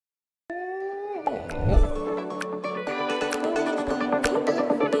So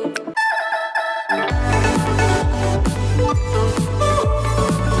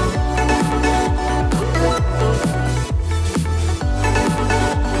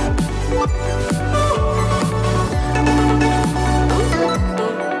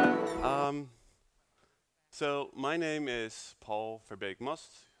my name is Paul Verbeek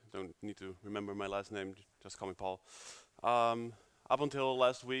Mast. Don't need to remember my last name, just call me Paul. Up until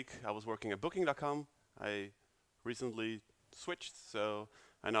last week, I was working at Booking.com. I recently switched, so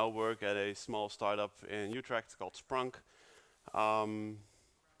I now work at a small startup in Utrecht called Sprunk.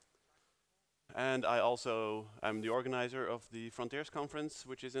 And I also am the organizer of the Frontiers conference,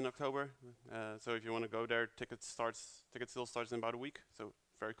 which is in October. So if you want to go there, ticket still starts in about a week, so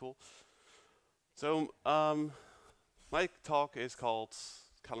very cool. So my talk is called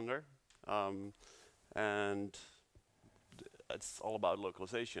Kalender, and it's all about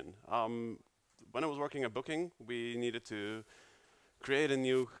localization. When I was working at Booking, we needed to create a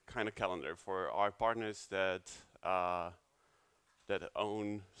new kind of calendar for our partners that that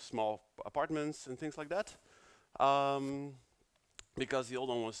own small apartments and things like that. Because the old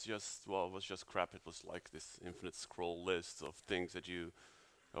one was just crap. It was like this infinite scroll list of things that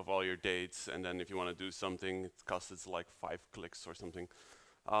of all your dates, and then if you want to do something, it costs like 5 clicks or something.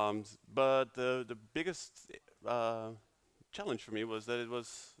 But the biggest challenge for me was that it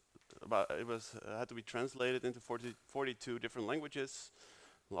had to be translated into 42 different languages,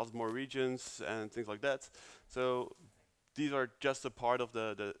 lots more regions and things like that. So these are just a part of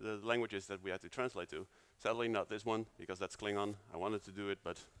the languages that we had to translate to. Sadly, not this one, because that's Klingon. I wanted to do it,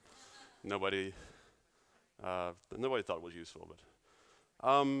 but nobody thought it was useful.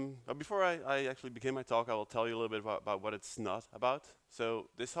 But before I actually begin my talk, I will tell you a little bit about what it's not about. So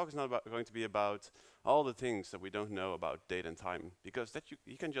this talk is not going to be about all the things that we don't know about date and time, because that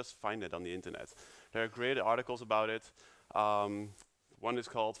you can just find it on the internet. There are great articles about it. One is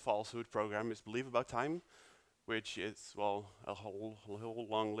called Falsehood Program is Believe About Time, which is, well, a whole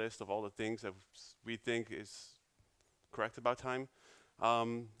long list of all the things that we think is correct about time.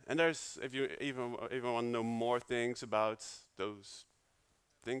 And there's, if you even want to know more things about those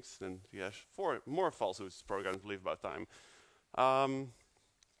things, then yes, 4 more falsehoods programs believe about time.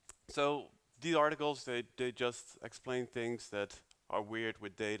 So these articles, they just explain things that are weird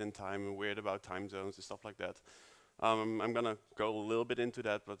with date and time and weird about time zones and stuff like that. I'm gonna go a little bit into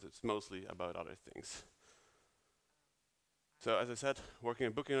that, but it's mostly about other things. So as I said, working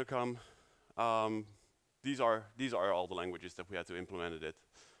at Booking.com, these are all the languages that we had to implement it.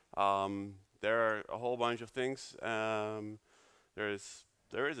 There are a whole bunch of things. There is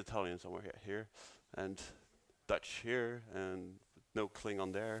Italian somewhere here, and Dutch here, and no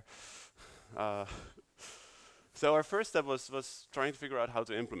Klingon there. So our first step was trying to figure out how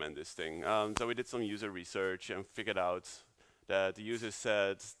to implement this thing. So we did some user research and figured out that the users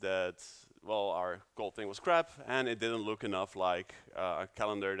said that, well, our gold thing was crap, and it didn't look enough like a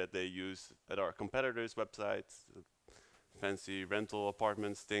calendar that they use at our competitors' websites, fancy rental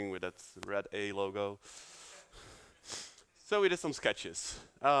apartments thing with that red A logo. So we did some sketches.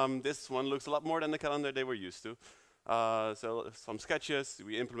 This one looks a lot more than the calendar they were used to. So some sketches,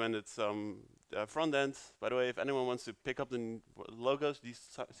 we implemented some front end. By the way, if anyone wants to pick up the logos, these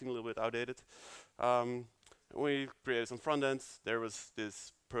seem a little bit outdated. We created some front ends. There was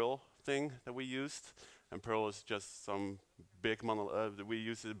this Perl thing that we used, and Perl is just some big we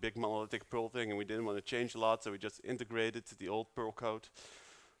used a big monolithic Perl thing, and we didn't want to change a lot, so we just integrated to the old Perl code.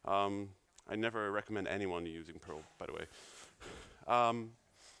 I never recommend anyone using Perl, by the way.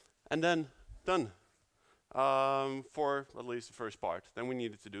 And then done for at least the first part. Then we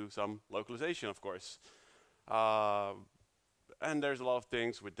needed to do some localization, of course. And there's a lot of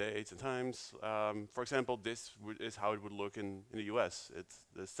things with dates and times. For example, this is how it would look in the US. It's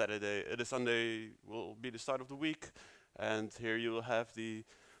the Sunday will be the start of the week, and here you will have the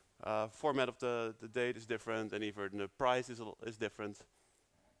format of the date is different, and even the price is different.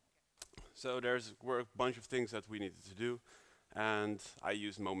 So were a bunch of things that we needed to do, and I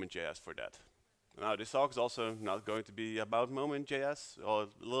used Moment.js for that. Now this talk is also not going to be about Moment.js, or a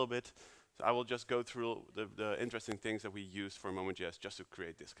little bit. So I will just go through the interesting things that we used for Moment.js just to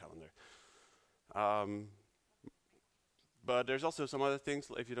create this calendar. But there's also some other things.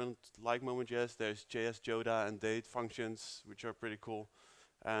 If you don't like Moment.js, there's JS Joda and date functions, which are pretty cool.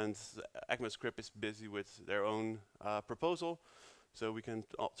 And ECMAScript is busy with their own proposal. So we can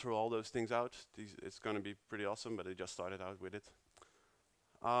throw all those things out. It's going to be pretty awesome, but they just started out with it.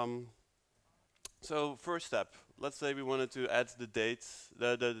 So first step, let's say we wanted to add the dates,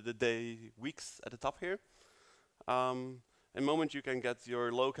 the day weeks at the top here. In Moment you can get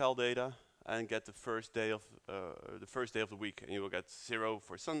your local data, and get the first day of the week, and you will get 0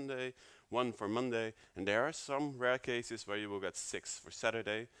 for Sunday, 1 for Monday, and there are some rare cases where you will get 6 for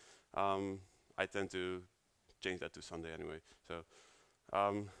Saturday. I tend to change that to Sunday anyway. So,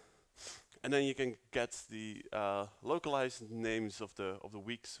 and then you can get the localized names of the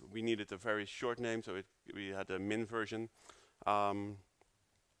weeks. We needed a very short name, so we had a min version. And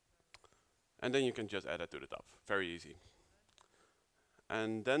then you can just add that to the top. Very easy.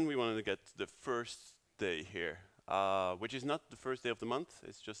 And then we wanted to get the first day here, which is not the first day of the month.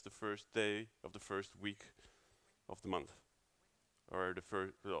 It's just the first day of the first week of the month, or the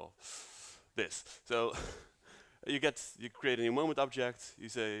first. Well, this. So you create a new moment object. You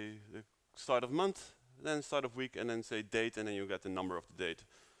say the start of month, then start of week, and then say date, and then you get the number of the date.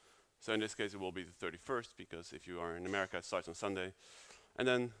 So in this case, it will be the 31st, because if you are in America, it starts on Sunday. And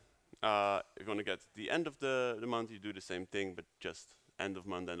then if you want to get the end of the month, you do the same thing, but just end of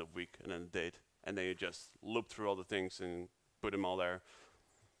month, end of week, and then the date. And then you just loop through all the things and put them all there.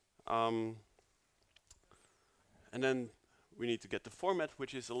 And then we need to get the format,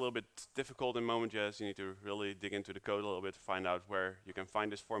 which is a little bit difficult in Moment.js. You need to really dig into the code a little bit, find out where you can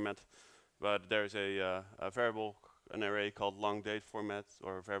find this format. But there's a variable, an array called long date format,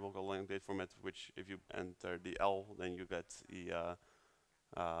 or a variable called long date format, which if you enter the L, then you get the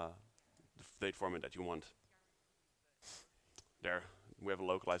date format that you want. There, we have a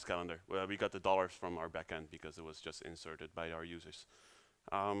localized calendar. Well, we got the dollars from our backend because it was just inserted by our users.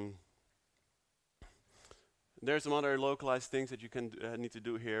 There's some other localized things that you can need to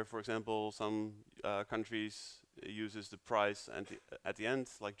do here. For example, some countries uses the price and at the end,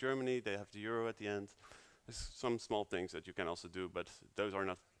 like Germany, they have the euro at the end. There's some small things that you can also do, but those are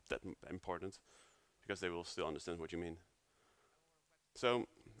not that important because they will still understand what you mean. So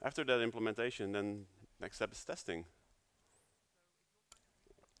after that implementation, then next step is testing.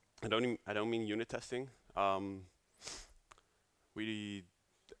 I don't mean unit testing.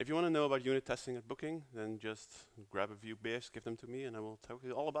 If you want to know about unit testing at Booking, then just grab a few beers, give them to me, and I will tell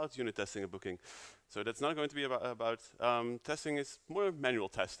you all about unit testing at Booking. So that's not going to be about testing. Is more manual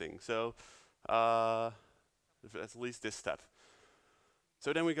testing. So at least this step.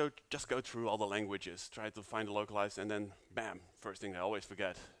 So then we just go through all the languages, try to find the localized, and then bam, first thing I always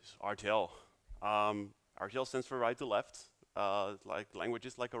forget is RTL. RTL stands for right to left. Like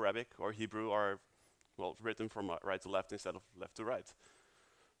languages like Arabic or Hebrew are, well, written from right to left instead of left to right.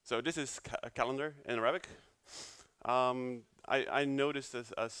 So this is a calendar in Arabic. I noticed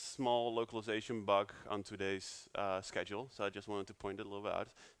a small localization bug on today's schedule, so I just wanted to point it a little bit out.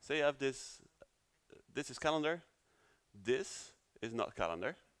 So you have this is calendar, this is not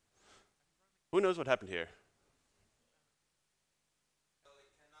calendar. Who knows what happened here? So it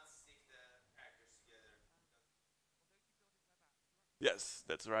cannot stick the characters together. Yes,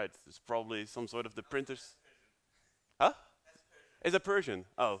 that's right. It's probably some sort of the printers. Huh? Is it Persian?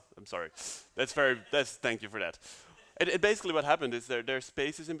 Oh, I'm sorry. Thank you for that. It basically what happened is there are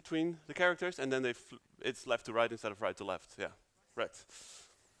spaces in between the characters, and then it's left to right instead of right to left. Yeah, right.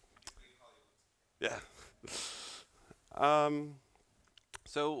 Yeah.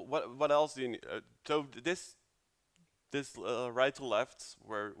 So what else do you need? So this right to left,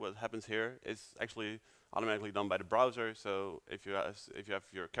 where what happens here, is actually automatically done by the browser. So if you have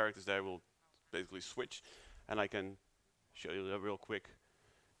your characters there, we'll basically switch, and I can show you that real quick.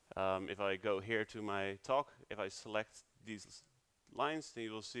 If I go here to my talk, if I select these lines, then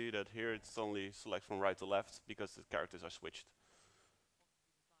you will see that here it's only select from right to left because the characters are switched.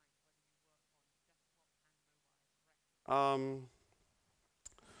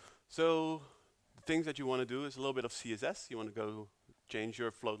 So the things that you want to do is a little bit of CSS. You want to go change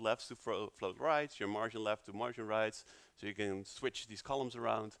your float lefts to float rights, your margin left to margin rights, so you can switch these columns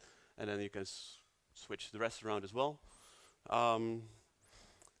around, and then you can switch the rest around as well.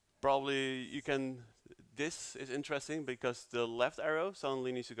 Probably you can, this is interesting because the left arrow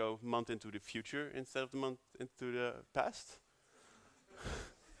suddenly needs to go month into the future instead of the month into the past.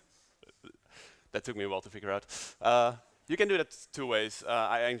 That took me a while to figure out. You can do that two ways.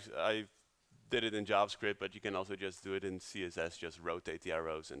 I did it in JavaScript, but you can also just do it in CSS, just rotate the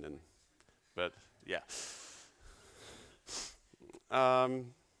arrows and then, but yeah.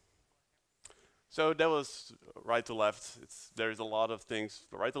 So that was right to left. There's a lot of things.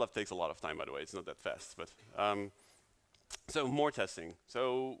 Right to left takes a lot of time, by the way. It's not that fast. But so more testing.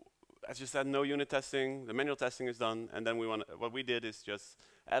 So as you said, no unit testing. The manual testing is done, and then what we did is just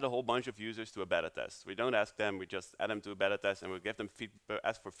add a whole bunch of users to a beta test. We don't ask them. We just add them to a beta test, and we give them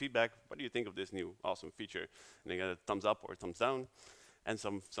ask for feedback. What do you think of this new awesome feature? And they get a thumbs up or a thumbs down, and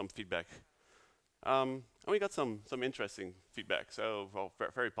some feedback. And we got some interesting feedback. So, well,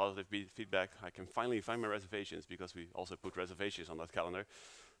 very positive feedback. I can finally find my reservations because we also put reservations on that calendar.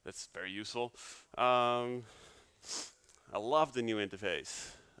 That's very useful. I love the new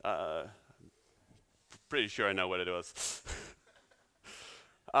interface. Pretty sure I know what it was.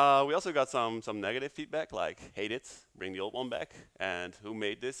 We also got some negative feedback, like hate it, bring the old one back, and who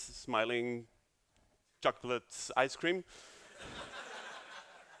made this smiling chocolate ice cream?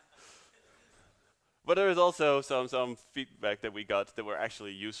 But there is also some feedback that we got that were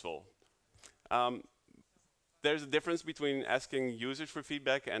actually useful. There's a difference between asking users for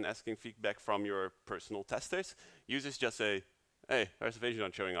feedback and asking feedback from your personal testers. Users just say, hey, reservations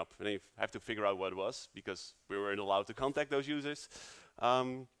aren't showing up. And then you have to figure out what it was because we weren't allowed to contact those users.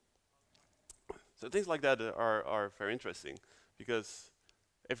 So things like that are very interesting because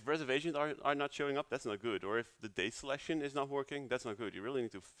if reservations are not showing up, that's not good. Or if the date selection is not working, that's not good. You really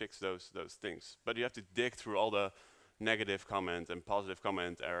need to fix those things. But you have to dig through all the negative comments and positive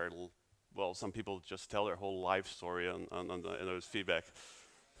comments. Well, some people just tell their whole life story on those feedback.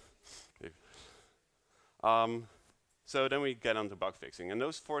 So then we get on to bug fixing. And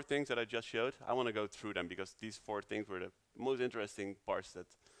those 4 things that I just showed, I want to go through them because these 4 things were the most interesting parts that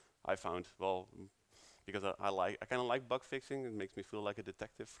I found. Well, because I kind of like bug fixing. It makes me feel like a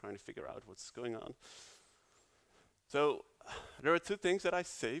detective trying to figure out what's going on. So there were 2 things that I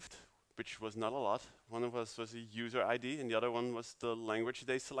saved, which was not a lot. One of us was a user ID, and the other one was the language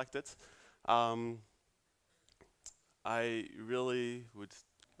they selected. I really would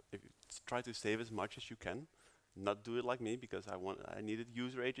try to save as much as you can. Not do it like me because I needed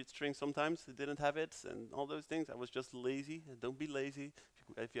user agent strings sometimes. It didn't have it and all those things. I was just lazy. Don't be lazy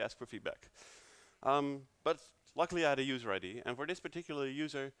if you ask for feedback. But luckily I had a user ID, and for this particular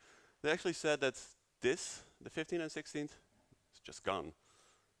user, they actually said that this, the 15th and 16th, is just gone.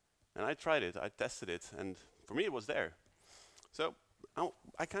 And I tried it, I tested it, and for me it was there. So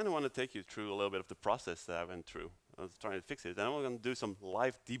I kind of want to take you through a little bit of the process that I went through. I was trying to fix it, and I'm going to do some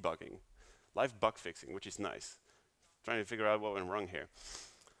live debugging, live bug fixing, which is nice. Trying to figure out what went wrong here.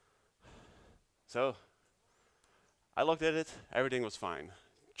 So I looked at it, everything was fine.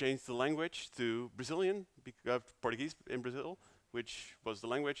 Changed the language to Brazilian, Portuguese in Brazil, which was the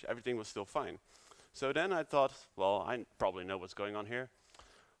language, everything was still fine. So then I thought, well, I probably know what's going on here.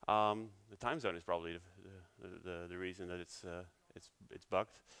 The time zone is probably the reason that it's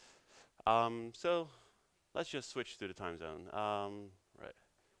bugged. So let's just switch to the time zone. Right.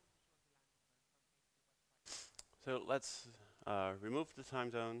 So let's remove the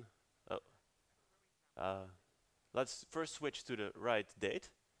time zone. Let's first switch to the right date.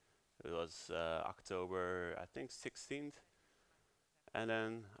 It was October, I think 16th. And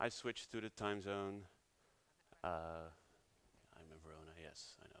then I switched to the time zone. I'm in Verona,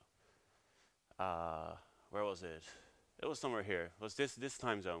 yes, I know. Where was it? It was somewhere here. It was this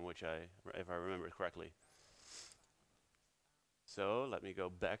time zone, which if I remember correctly. So let me go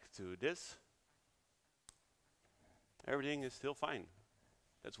back to this. Everything is still fine.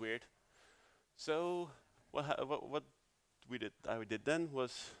 That's weird. So what I did then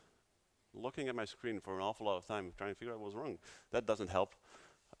was looking at my screen for an awful lot of time, trying to figure out what was wrong. That doesn't help.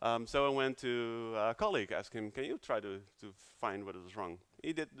 So I went to a colleague, asked him, can you try to find what was wrong?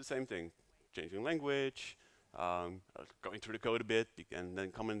 He did the same thing, changing language, going through the code a bit, and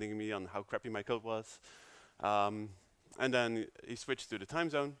then commenting me on how crappy my code was. And then he switched to the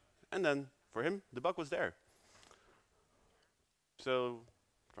time zone, and then for him, the bug was there. So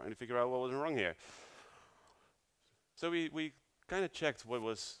trying to figure out what was wrong here. So we kind of checked what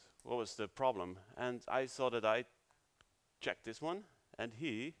was the problem, and I saw that I checked this one, and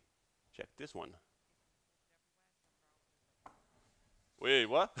he checked this one. Wait,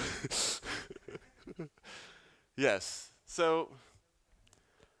 what? Yes. So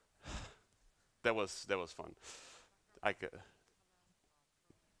that was fun.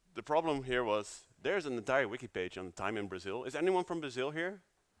 The problem here was there's an entire wiki page on time in Brazil. Is anyone from Brazil here?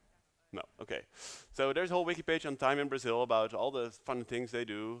 No. Okay. So there's a whole wiki page on time in Brazil about all the fun things they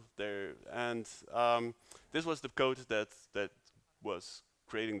do there, and this was the code that was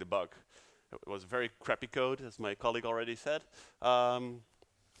creating the bug. It was very crappy code, as my colleague already said, and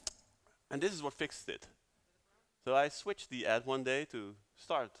this is what fixed it. So I switched the add one day to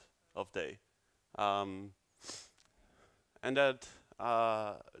start of day, and that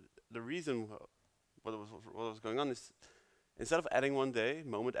the reason what was going on is instead of adding one day,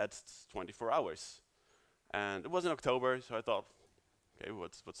 Moment adds 24 hours, and it was in October, so I thought, okay,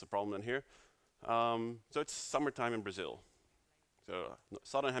 what's the problem then here? So it's summertime in Brazil. So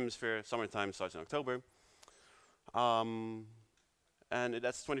southern hemisphere, summertime starts in October. And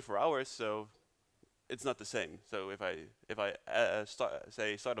that's 24 hours, so it's not the same. So if I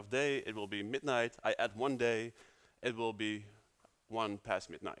say start of day, it will be midnight. I add 1 day, it will be 1 past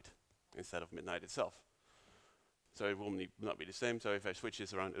midnight instead of midnight itself. So it will not be the same. So if I switch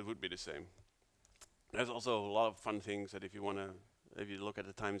this around, it would be the same. There's also a lot of fun things that if you look at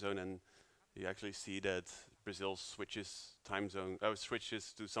the time zone and you actually see that Brazil switches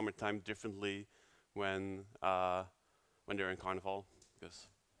switches to summertime differently when they're in Carnival, because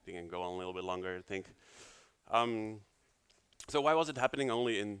they can go on a little bit longer, I think. So why was it happening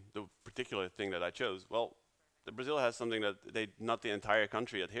only in the particular thing that I chose? Well, Brazil has something that not the entire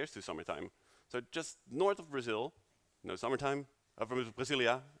country adheres to summertime. So just north of Brazil, no summertime, from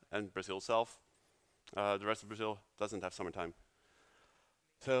Brasilia and Brazil itself. The rest of Brazil doesn't have summertime.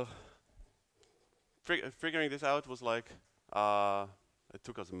 So figuring this out was like, it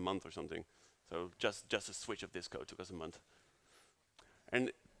took us a month or something. So just a switch of this code took us a month.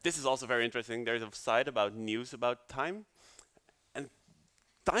 And this is also very interesting. There's a site about news about time, and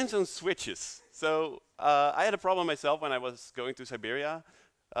time zone switches. So I had a problem myself when I was going to Siberia.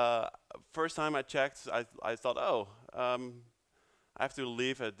 First time I checked, I thought, oh, I have to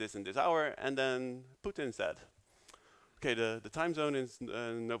leave at this and this hour, and then Putin said, okay, the time zone in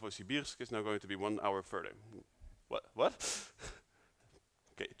Novosibirsk is now going to be 1 hour further. What?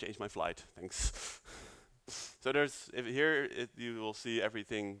 Okay, change my flight, thanks. So you will see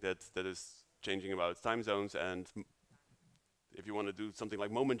everything that is changing about time zones, and if you want to do something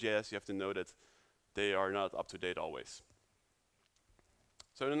like Moment.js, you have to know that they are not up to date always.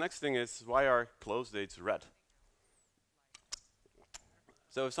 So the next thing is, why are close dates red?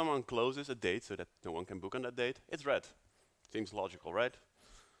 So if someone closes a date so that no one can book on that date, it's red. Seems logical, right?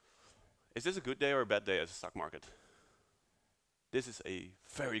 Is this a good day or a bad day as a stock market? This is a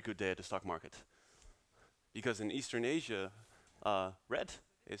very good day at the stock market. Because in Eastern Asia, red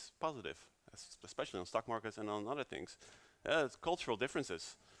is positive, especially on stock markets and on other things. It's cultural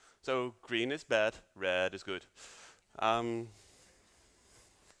differences. So green is bad, red is good.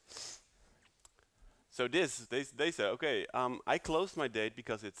 So they say, okay, I closed my date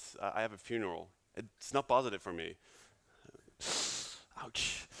because I have a funeral. It's not positive for me.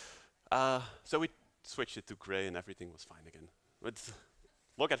 Ouch. So we switched it to gray and everything was fine again. But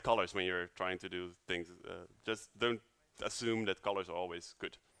look at colors when you're trying to do things. Just don't assume that colors are always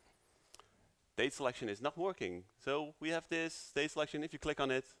good. Date selection is not working. So we have this date selection. If you click on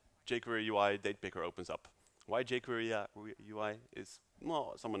it, jQuery UI date picker opens up. Why jQuery UI is,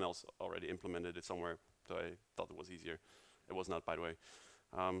 well, someone else already implemented it somewhere, so I thought it was easier. It was not, by the way.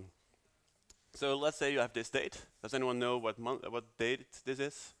 So let's say you have this date. Does anyone know what date this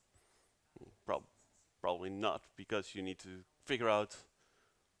is? Probably not, because you need to figure out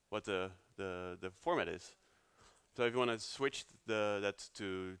what the format is. So if you want to switch that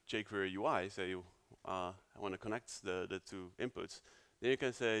to jQuery UI, say I want to connect the two inputs, then you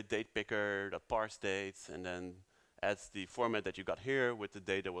can say date picker, parse dates, and then add the format that you got here with the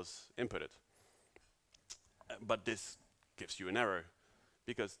date that was inputted. But this gives you an error,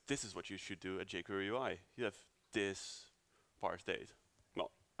 because this is what you should do at jQuery UI. You have this parse date. Well,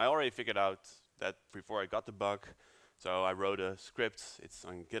 I already figured out that before I got the bug, so I wrote a script. It's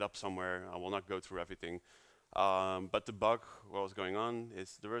on GitHub somewhere. I will not go through everything. But the bug, what was going on,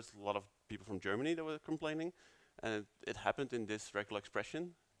 is there was a lot of people from Germany that were complaining, and it happened in this regular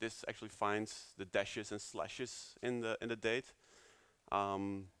expression. This actually finds the dashes and slashes in the date.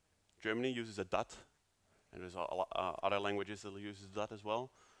 Germany uses a dot, and there's other languages that use the dot as well.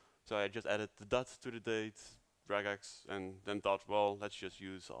 So I just added the dot to the date, regex, and then thought, well, let's just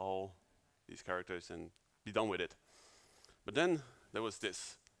use all these characters and be done with it. But then there was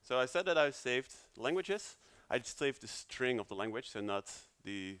this. So I said that I saved languages. I just saved the string of the language, so not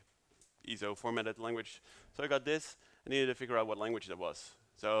the ISO formatted language. So I got this. I needed to figure out what language that was.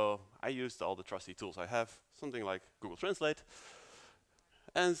 So I used all the trusty tools I have, something like Google Translate.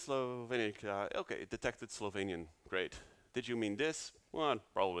 And Slovenian, okay, it detected Slovenian, great. Did you mean this? Well,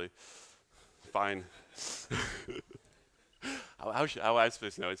 probably. Fine. How am I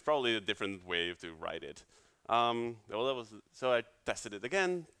supposed to know? It's probably a different way to write it. Well, so I tested it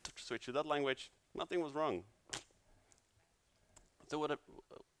again, switched to that language, nothing was wrong. So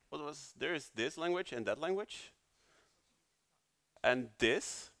there is this language and that language, and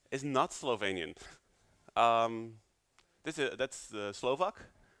this is not Slovenian. That's Slovak.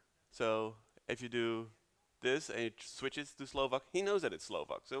 So if you do this and it switches to Slovak, he knows that it's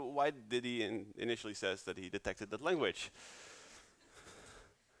Slovak. So why did he initially says that he detected that language?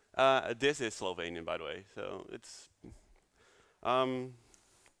 This is Slovenian, by the way. So it's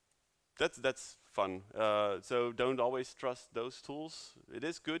that's fun. So don't always trust those tools. It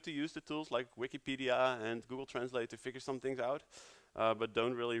is good to use the tools like Wikipedia and Google Translate to figure some things out, but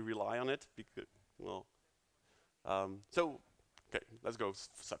don't really rely on it because, well, okay, let's go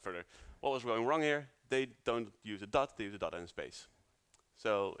a step further. What was going wrong here? They don't use a dot, they use a dot and a space.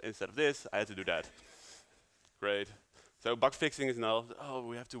 So instead of this, I had to do that. Great. So bug fixing is now, oh,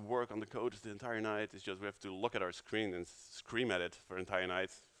 we have to work on the code the entire night. It's just we have to look at our screen and scream at it for the entire night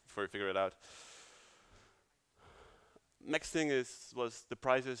before we figure it out. Next thing was the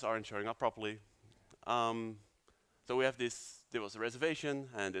prices aren't showing up properly. So we have this, there was a reservation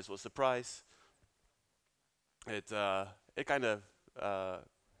and this was the price. It kind of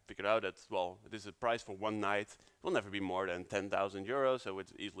figured out that, well, this is a price for one night. It will never be more than 10,000 euros, so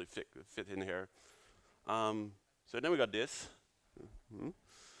it's easily fit in here. So then we got this.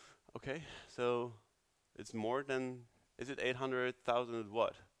 Okay, so it's more than, is it 800,000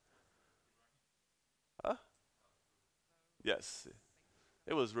 what? Huh? Yes,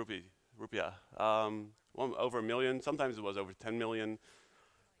 it was rupiah. Over a million, sometimes it was over 10 million.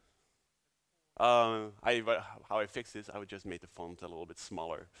 How I fixed this, I would just make the font a little bit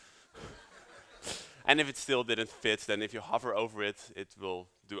smaller. And if it still didn't fit, then if you hover over it, it will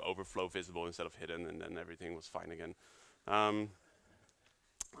do overflow visible instead of hidden, and then everything was fine again.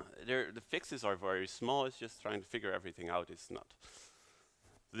 The fixes are very small. It's just trying to figure everything out. It's not.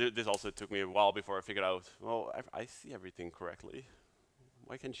 This also took me a while before I figured out, well, I see everything correctly.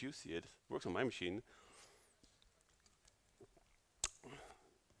 Why can't you see it? It works on my machine.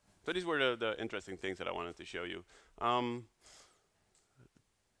 So these were the interesting things that I wanted to show you.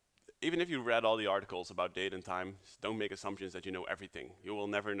 Even if you read all the articles about date and time, don't make assumptions that you know everything. You will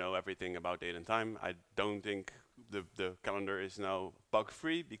never know everything about date and time. I don't think the calendar is now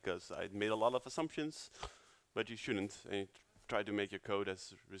bug-free because I made a lot of assumptions, but you shouldn't. And try to make your code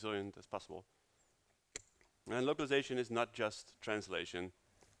as resilient as possible. And localization is not just translation,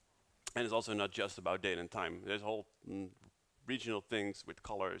 and it's also not just about date and time. There's whole regional things with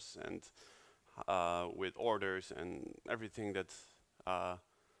colors and with orders and everything that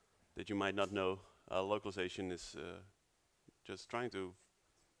that you might not know. Localization is just trying to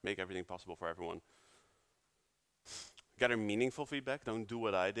make everything possible for everyone. Gather meaningful feedback. Don't do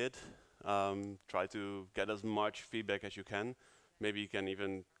what I did. Try to get as much feedback as you can. Maybe you can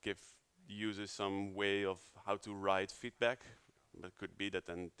even give users some way of how to write feedback. But could be that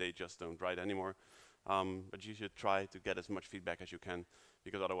then they just don't write anymore. But you should try to get as much feedback as you can,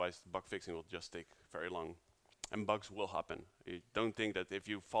 because otherwise bug fixing will just take very long. And bugs will happen. You don't think that if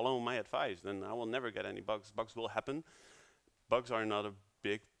you follow my advice, then I will never get any bugs. Bugs will happen. Bugs are not a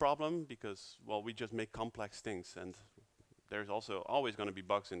big problem because, well, we just make complex things, and there's also always going to be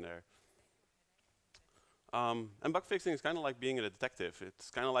bugs in there. And bug fixing is kind of like being a detective.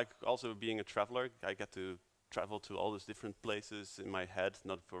 It's kind of like also being a traveler. I get to travel to all these different places in my head,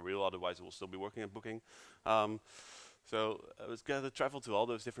 not for real, otherwise I will still be working at Booking. So I was going to travel to all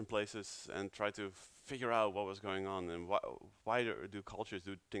those different places and try to figure out what was going on and why do cultures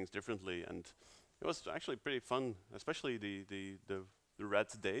do things differently. And it was actually pretty fun, especially the red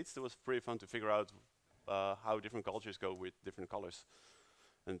dates. It was pretty fun to figure out how different cultures go with different colors,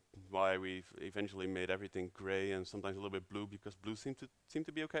 and why we've eventually made everything gray and sometimes a little bit blue, because blue seemed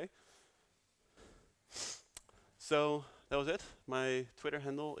to be okay. So that was it. My Twitter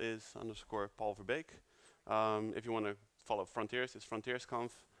handle is _Paul Verbeek. If you want to follow Frontiers, it's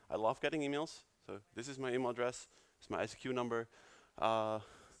FrontiersConf. I love getting emails, so this is my email address. It's my ICQ number.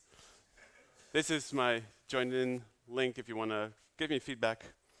 This is my join in link if you want to give me feedback.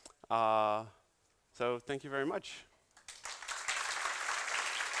 So thank you very much.